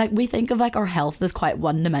very, like, we think of like our health as quite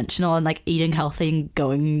one-dimensional and like eating healthy and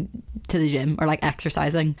going to the gym or like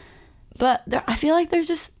exercising. But I feel like there's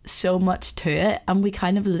just so much to it, and we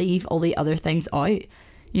kind of leave all the other things out.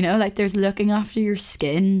 You know, like there's looking after your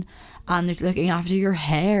skin, and there's looking after your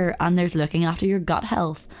hair, and there's looking after your gut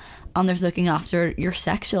health, and there's looking after your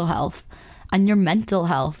sexual health and your mental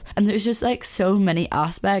health. And there's just like so many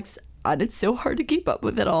aspects, and it's so hard to keep up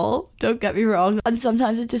with it all, don't get me wrong. And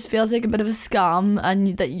sometimes it just feels like a bit of a scam,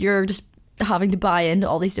 and that you're just having to buy into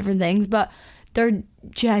all these different things, but there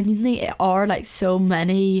genuinely are like so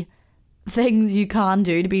many things you can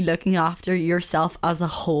do to be looking after yourself as a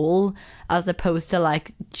whole, as opposed to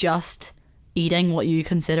like just eating what you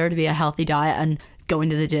consider to be a healthy diet and going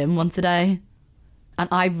to the gym once a day. And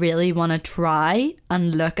I really want to try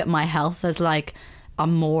and look at my health as like a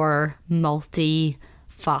more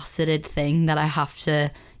multi-faceted thing that I have to,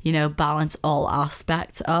 you know, balance all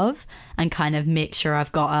aspects of, and kind of make sure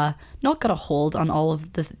I've got not got a hold on all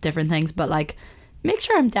of the different things, but like make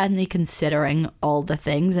sure I'm definitely considering all the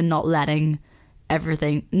things and not letting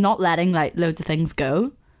like loads of things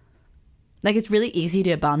go. Like, it's really easy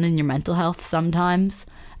to abandon your mental health sometimes,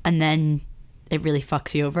 and then it really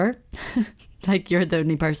fucks you over. Like, you're the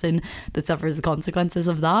only person that suffers the consequences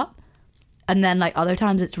of that. And then like other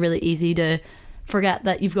times it's really easy to forget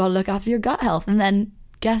that you've got to look after your gut health, and then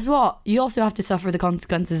guess what? You also have to suffer the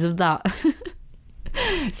consequences of that.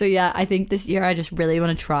 So yeah, I think this year I just really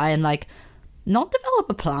want to try and like not develop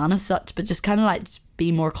a plan as such, but just kind of like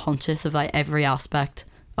be more conscious of like every aspect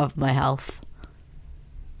of my health.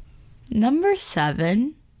 Number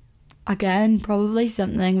 7, again, probably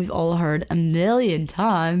something we've all heard a million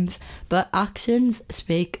times, but actions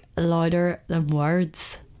speak louder than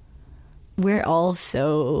words. We're all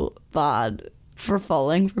so bad for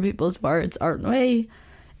falling for people's words, aren't we?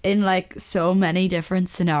 In like so many different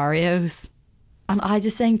scenarios. And I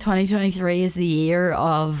just think 2023 is the year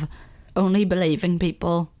of only believing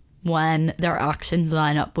people when their actions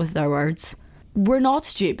line up with their words. We're not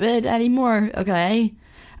stupid anymore, okay?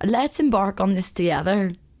 Let's embark on this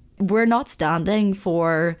together. We're not standing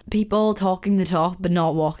for people talking the talk but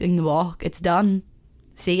not walking the walk. It's done.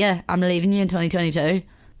 See ya. I'm leaving you in 2022.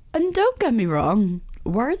 And don't get me wrong,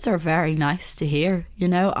 words are very nice to hear. You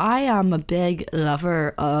know, I am a big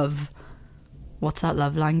lover of... What's that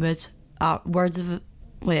love language? Words of...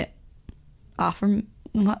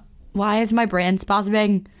 Why is my brain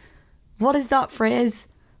spasming? What is that phrase?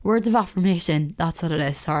 Words of affirmation. That's what it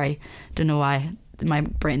is. Sorry. Don't know why. My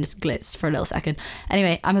brain just glitched for a little second.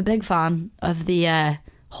 Anyway, I'm a big fan of the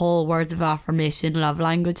whole words of affirmation love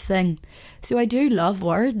language thing. So I do love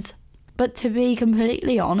words. But to be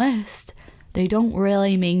completely honest, they don't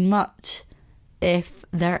really mean much if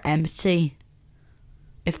they're empty.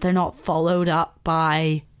 If they're not followed up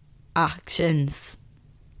by actions.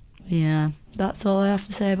 Yeah, that's all I have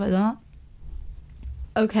to say about that.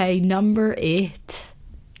 Okay, number 8.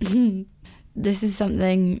 This is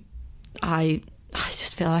something I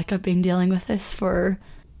just feel like I've been dealing with this for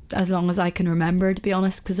as long as I can remember, to be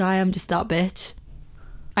honest, because I am just that bitch.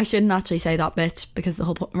 I shouldn't actually say that bitch because the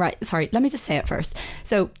whole point... Right, sorry, let me just say it first.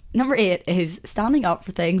 So, number 8 is standing up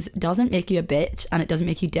for things doesn't make you a bitch and it doesn't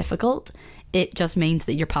make you difficult. It just means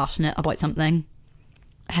that you're passionate about something.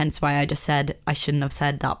 Hence why I just said I shouldn't have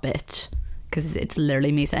said that bitch, because it's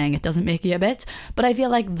literally me saying it doesn't make you a bitch. But I feel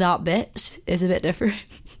like that bitch is a bit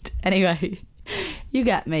different. Anyway, you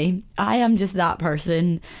get me. I am just that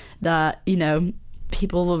person that, you know,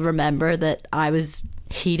 people will remember that I was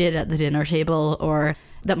heated at the dinner table, or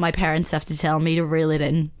that my parents have to tell me to reel it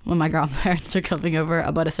in when my grandparents are coming over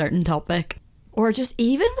about a certain topic. Or just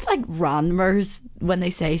even with like randomers when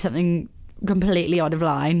they say something completely out of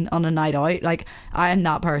line on a night out. Like, I am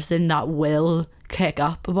that person that will kick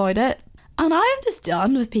up about it. And I am just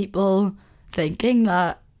done with people thinking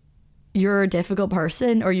that you're a difficult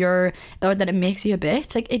person or that it makes you a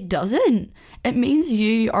bitch. Like, it doesn't. It means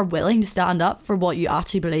you are willing to stand up for what you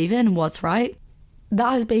actually believe in and what's right.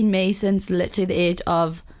 That has been me since literally the age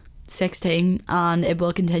of 16, and it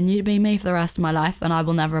will continue to be me for the rest of my life, and I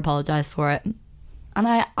will never apologise for it. And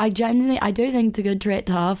I genuinely do think it's a good trait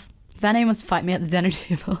to have. If anyone wants to fight me at the dinner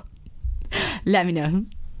table, let me know.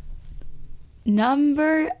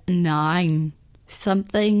 Number 9,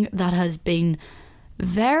 something that has been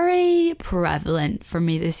very prevalent for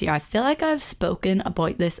me this year. I feel like I've spoken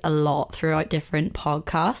about this a lot throughout different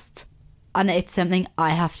podcasts, and it's something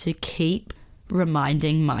I have to keep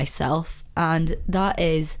reminding myself, and that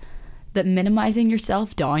is that minimizing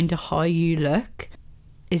yourself down to how you look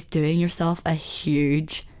is doing yourself a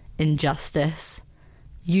huge injustice.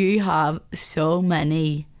 You have so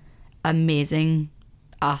many amazing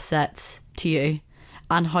assets to you,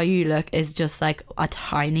 and how you look is just like a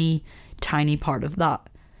tiny part of that.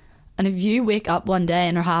 And if you wake up one day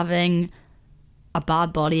and are having a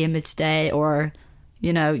bad body image day, or,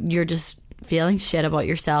 you know, you're just feeling shit about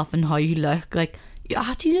yourself and how you look, like, you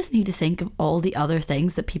actually just need to think of all the other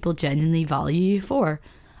things that people genuinely value you for.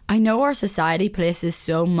 I know our society places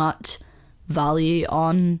so much value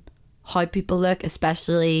on how people look,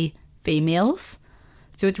 especially females,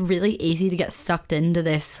 so it's really easy to get sucked into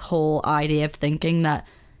this whole idea of thinking that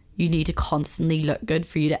you need to constantly look good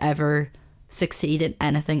for you to ever succeed in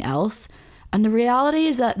anything else. And the reality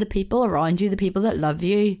is that the people around you, the people that love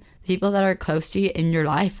you, the people that are close to you in your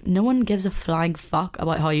life, no one gives a flying fuck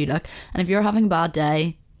about how you look. And if you're having a bad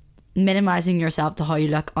day, minimizing yourself to how you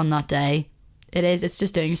look on that day, it's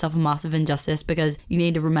just doing yourself a massive injustice, because you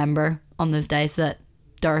need to remember on those days that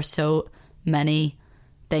there are so many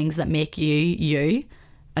things that make you you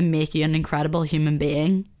and make you an incredible human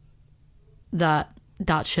being that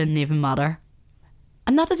shouldn't even matter.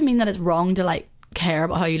 And that doesn't mean that it's wrong to like care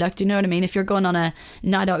about how you look. Do you know what I mean? If you're going on a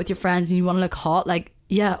night out with your friends and you want to look hot, like,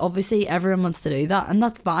 yeah, obviously everyone wants to do that, and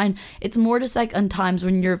that's fine. It's more just like on times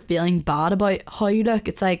when you're feeling bad about how you look,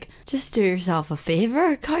 it's like, just do yourself a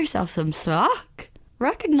favour, cut yourself some slack,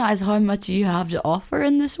 recognise how much you have to offer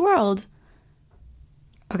in this world.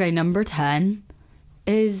 Okay, number 10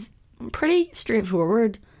 is pretty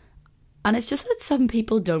straightforward, and it's just that some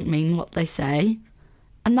people don't mean what they say,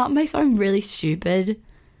 and that may sound really stupid,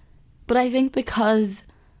 But I think because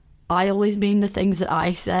I always mean the things that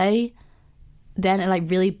I say, then it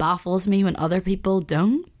like really baffles me when other people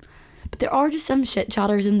don't. But there are just some shit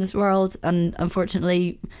chatters in this world, and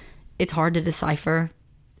unfortunately it's hard to decipher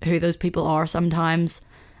who those people are sometimes,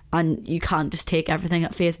 and you can't just take everything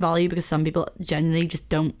at face value, because some people genuinely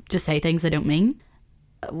just say things they don't mean,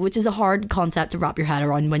 which is a hard concept to wrap your head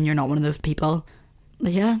around when you're not one of those people.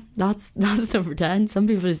 But yeah, that's number 10. Some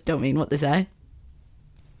people just don't mean what they say.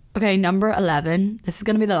 Okay, number 11. This is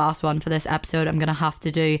going to be the last one for this episode. I'm going to have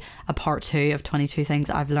to do a part 2 of 22 things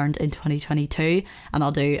I've learned in 2022, and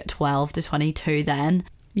I'll do 12 to 22 then.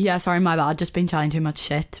 Yeah, sorry, my bad. Just been chatting too much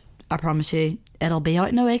shit. I promise you, it'll be out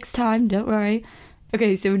in a week's time. Don't worry.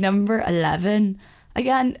 Okay, so number 11.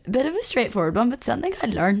 Again, a bit of a straightforward one, but something I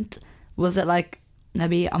learned, was it like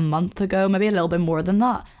maybe a month ago, maybe a little bit more than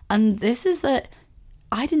that. And this is that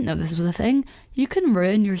I didn't know this was a thing. You can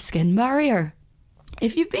ruin your skin barrier.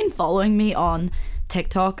 If you've been following me on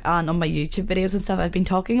TikTok and on my YouTube videos and stuff, I've been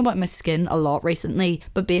talking about my skin a lot recently,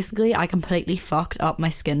 but basically I completely fucked up my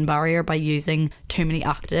skin barrier by using too many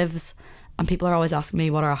actives. And people are always asking me,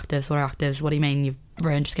 what are actives? What do you mean you've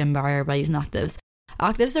ruined your skin barrier by using actives?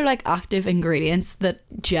 Actives are like active ingredients that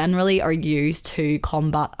generally are used to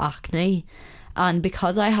combat acne. And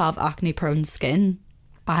because I have acne prone skin,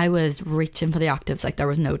 I was reaching for the actives like there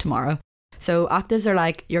was no tomorrow. So actives are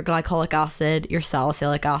like your glycolic acid, your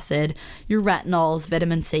salicylic acid, your retinols,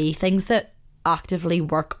 vitamin C, things that actively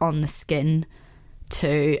work on the skin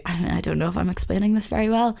to, I don't know if I'm explaining this very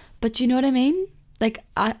well, but you know what I mean? Like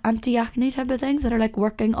anti-acne type of things that are like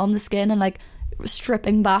working on the skin and like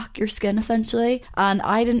stripping back your skin essentially. And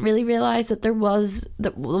I didn't really realise that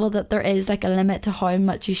that there is like a limit to how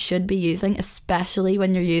much you should be using, especially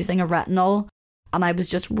when you're using a retinol. And I was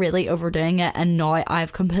just really overdoing it, and now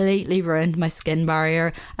I've completely ruined my skin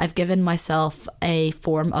barrier. I've given myself a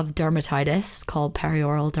form of dermatitis called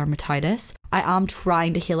perioral dermatitis. I am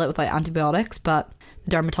trying to heal it without antibiotics, but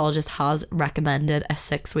the dermatologist has recommended a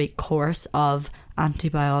 6-week course of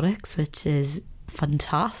antibiotics, which is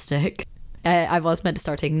fantastic. I was meant to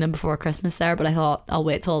start taking them before Christmas there, but I thought I'll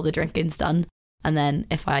wait till all the drinking's done, and then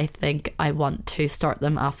if I think I want to start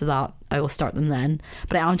them after that, I will start them then.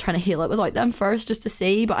 But I am trying to heal it without them first, just to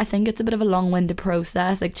see. But I think it's a bit of a long-winded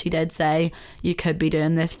process. Like she did say, you could be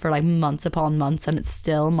doing this for like months upon months, and it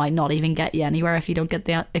still might not even get you anywhere if you don't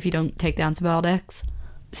take the antibiotics.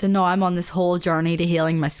 So now I'm on this whole journey to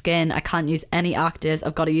healing my skin. I can't use any actives.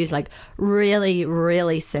 I've got to use like really,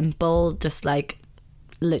 really simple, just like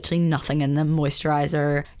literally nothing in them,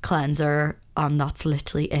 moisturizer, cleanser, and that's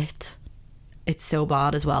literally it. It's so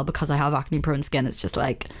bad as well because I have acne prone skin. It's just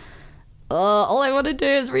like, all I want to do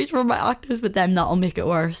is reach for my actives, but then that'll make it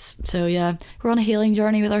worse. So yeah, we're on a healing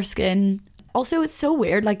journey with our skin. Also, it's so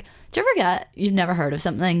weird. Like, do you ever get you've never heard of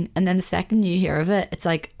something, and then the second you hear of it, it's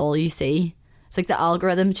like all you see. It's like the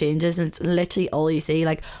algorithm changes and it's literally all you see.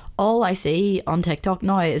 Like all I see on TikTok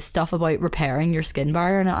now is stuff about repairing your skin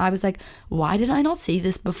barrier, and I was like, why did I not see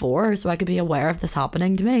this before so I could be aware of this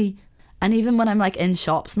happening to me? And even when I'm like in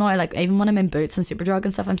shops now, like even when I'm in Boots and Superdrug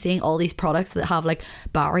and stuff, I'm seeing all these products that have like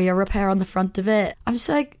barrier repair on the front of it. I'm just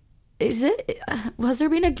like, was there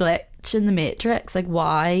been a glitch in the Matrix? Like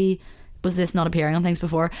why was this not appearing on things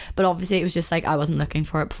before? But obviously it was just like I wasn't looking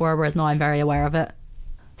for it before, whereas now I'm very aware of it.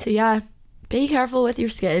 So yeah, be careful with your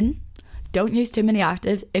skin. Don't use too many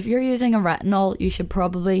actives. If you're using a retinol, you should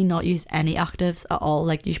probably not use any actives at all.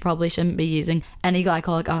 Like you probably shouldn't be using any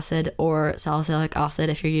glycolic acid or salicylic acid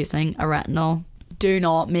if you're using a retinol. Do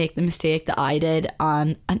not make the mistake that I did.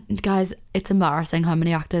 And guys, it's embarrassing how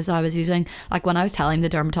many actives I was using. Like when I was telling the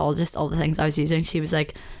dermatologist all the things I was using, she was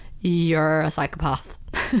like, you're a psychopath.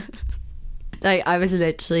 Like I was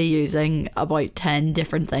literally using about 10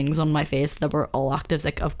 different things on my face that were all actives.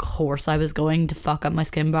 Like of course I was going to fuck up my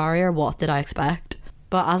skin barrier. What did I expect?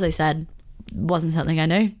 But as I said, wasn't something I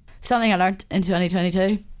knew. Something I learned in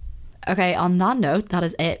 2022. Okay, on that note, that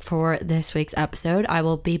is it for this week's episode. I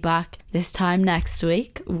will be back this time next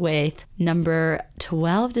week with number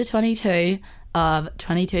 12 to 22 of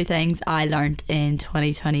 22 things I learned in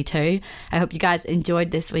 2022. I hope you guys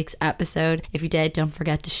enjoyed this week's episode. If you did, don't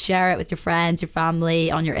forget to share it with your friends, your family,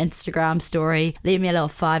 on your Instagram story. Leave me a little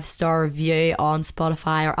 5-star review on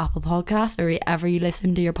Spotify or Apple Podcasts or wherever you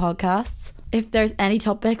listen to your podcasts. If there's any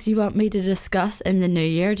topics you want me to discuss in the new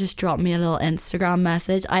year, just drop me a little Instagram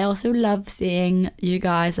message. I also love seeing you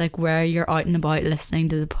guys like where you're out and about listening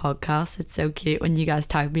to the podcast. It's so cute when you guys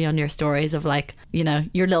tag me on your stories of like, you know,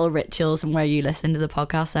 your little rituals and where you listen to the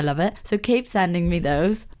podcast. I love it. So keep sending me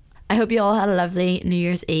those. I hope you all had a lovely New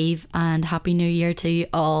Year's Eve and Happy New Year to you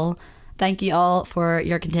all. Thank you all for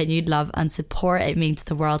your continued love and support. It means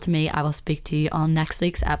the world to me. I will speak to you on next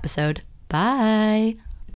week's episode. Bye.